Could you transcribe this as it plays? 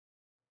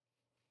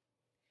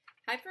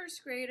Hi,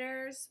 first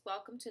graders.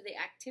 Welcome to the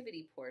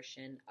activity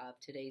portion of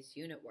today's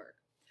unit work.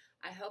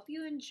 I hope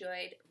you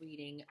enjoyed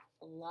reading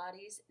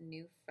Lottie's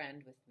New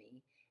Friend with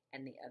me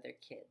and the other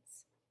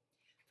kids.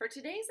 For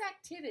today's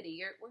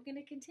activity, we're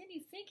going to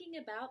continue thinking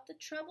about the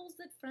troubles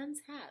that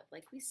friends have.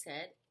 Like we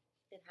said,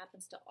 it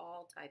happens to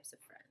all types of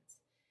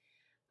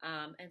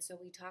friends. And so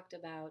we talked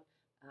about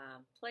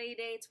play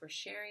dates where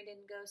sharing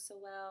didn't go so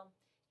well.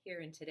 Here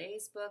in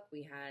today's book,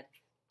 we had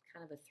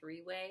kind of a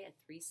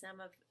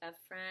threesome of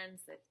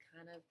friends that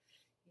kind of,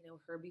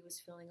 Herbie was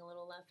feeling a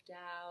little left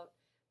out.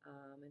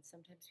 And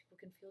sometimes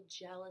people can feel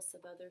jealous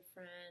of other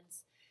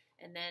friends.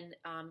 And then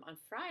on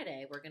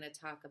Friday, we're going to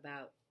talk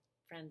about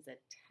friends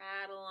that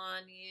tattle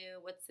on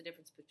you. What's the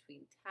difference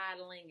between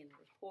tattling and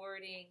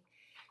reporting?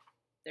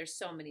 There's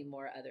so many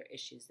more other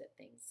issues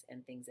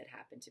and things that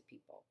happen to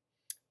people.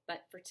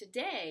 But for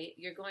today,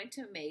 you're going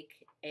to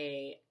make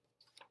a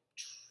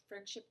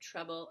friendship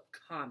trouble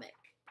comic.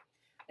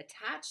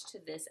 Attached to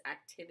this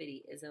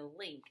activity is a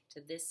link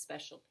to this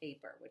special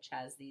paper, which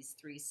has these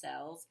 3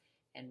 cells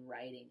and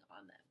writing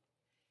on them.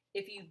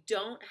 If you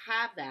don't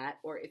have that,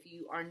 or if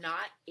you are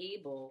not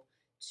able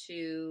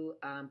to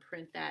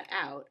print that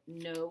out,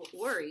 no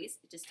worries.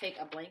 Just take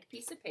a blank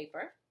piece of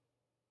paper,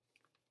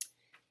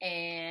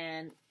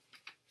 and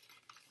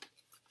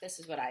this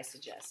is what I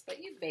suggest.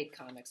 But you've made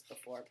comics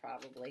before,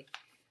 probably.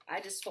 I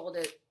just fold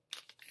it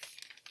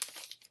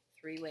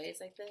 3 ways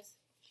like this.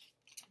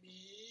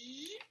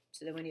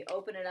 So then when you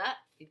open it up,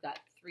 you've got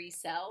 3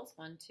 cells,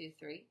 1, 2,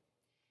 3.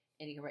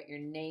 And you can write your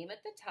name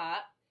at the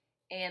top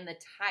and the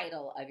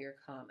title of your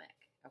comic,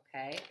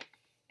 okay?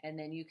 And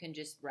then you can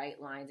just write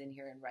lines in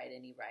here and write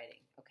any writing,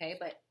 okay?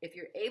 But if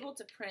you're able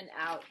to print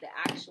out the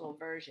actual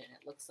version,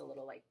 it looks a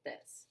little like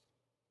this,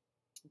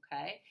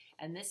 okay?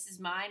 And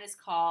mine is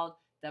called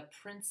The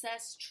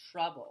Princess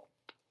Trouble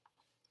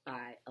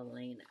by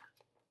Alayna.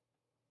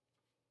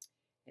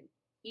 And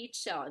each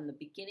cell in the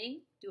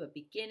beginning, do a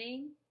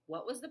beginning.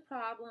 What was the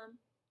problem?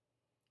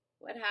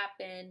 What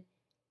happened?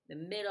 The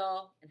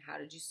middle, and how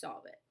did you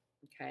solve it?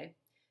 Okay?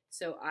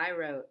 So I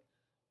wrote,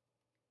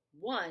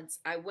 once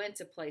I went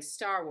to play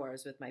Star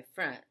Wars with my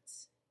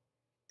friends.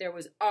 There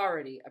was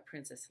already a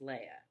Princess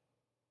Leia.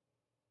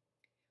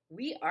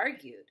 We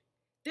argued.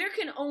 There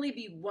can only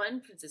be one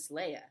Princess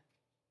Leia.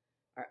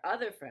 Our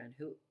other friend,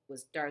 who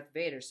was Darth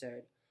Vader,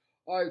 said,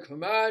 I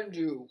command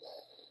you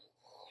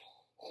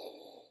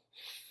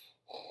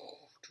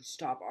to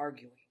stop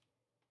arguing.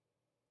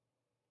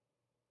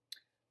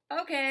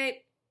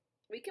 Okay,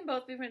 we can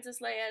both be Princess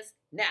Leia's.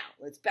 Now,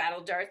 let's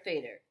battle Darth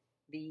Vader.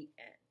 The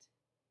end.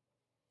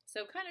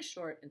 So kind of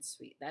short and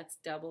sweet. That's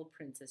double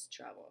Princess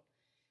Trouble.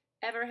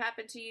 Ever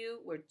happened to you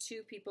where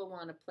 2 people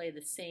want to play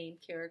the same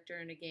character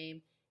in a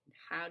game? And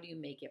how do you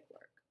make it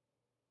work?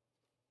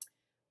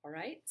 All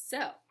right,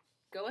 so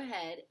go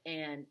ahead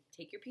and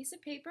take your piece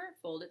of paper,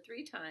 fold it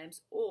 3 times,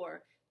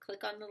 or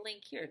click on the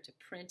link here to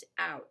print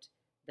out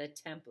the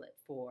template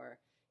for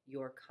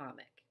your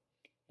comic.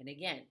 And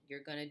again,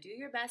 you're going to do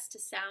your best to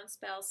sound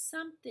spell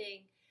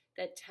something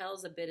that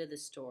tells a bit of the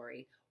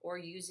story, or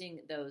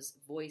using those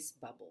voice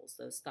bubbles,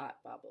 those thought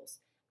bubbles.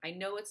 I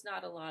know it's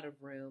not a lot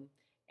of room,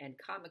 and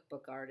comic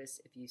book artists,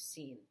 if you've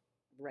seen,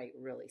 write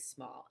really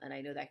small, and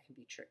I know that can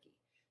be tricky.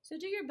 So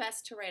do your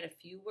best to write a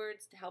few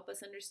words to help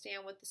us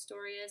understand what the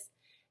story is,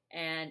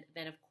 and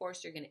then of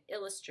course you're going to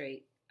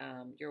illustrate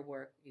your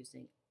work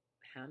using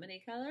how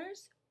many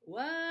colors?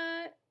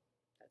 What?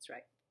 That's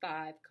right,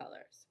 5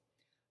 colors.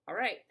 All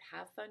right,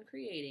 have fun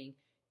creating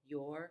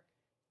your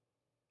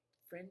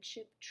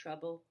friendship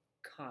trouble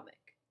comic.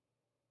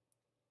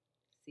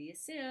 See you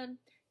soon.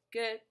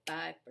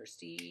 Goodbye,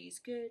 firsties.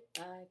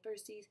 Goodbye,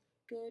 firsties.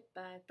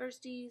 Goodbye,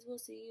 firsties. We'll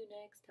see you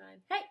next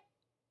time. Hey!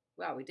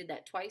 Wow, we did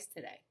that twice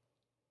today.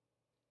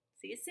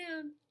 See you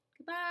soon.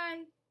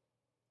 Goodbye.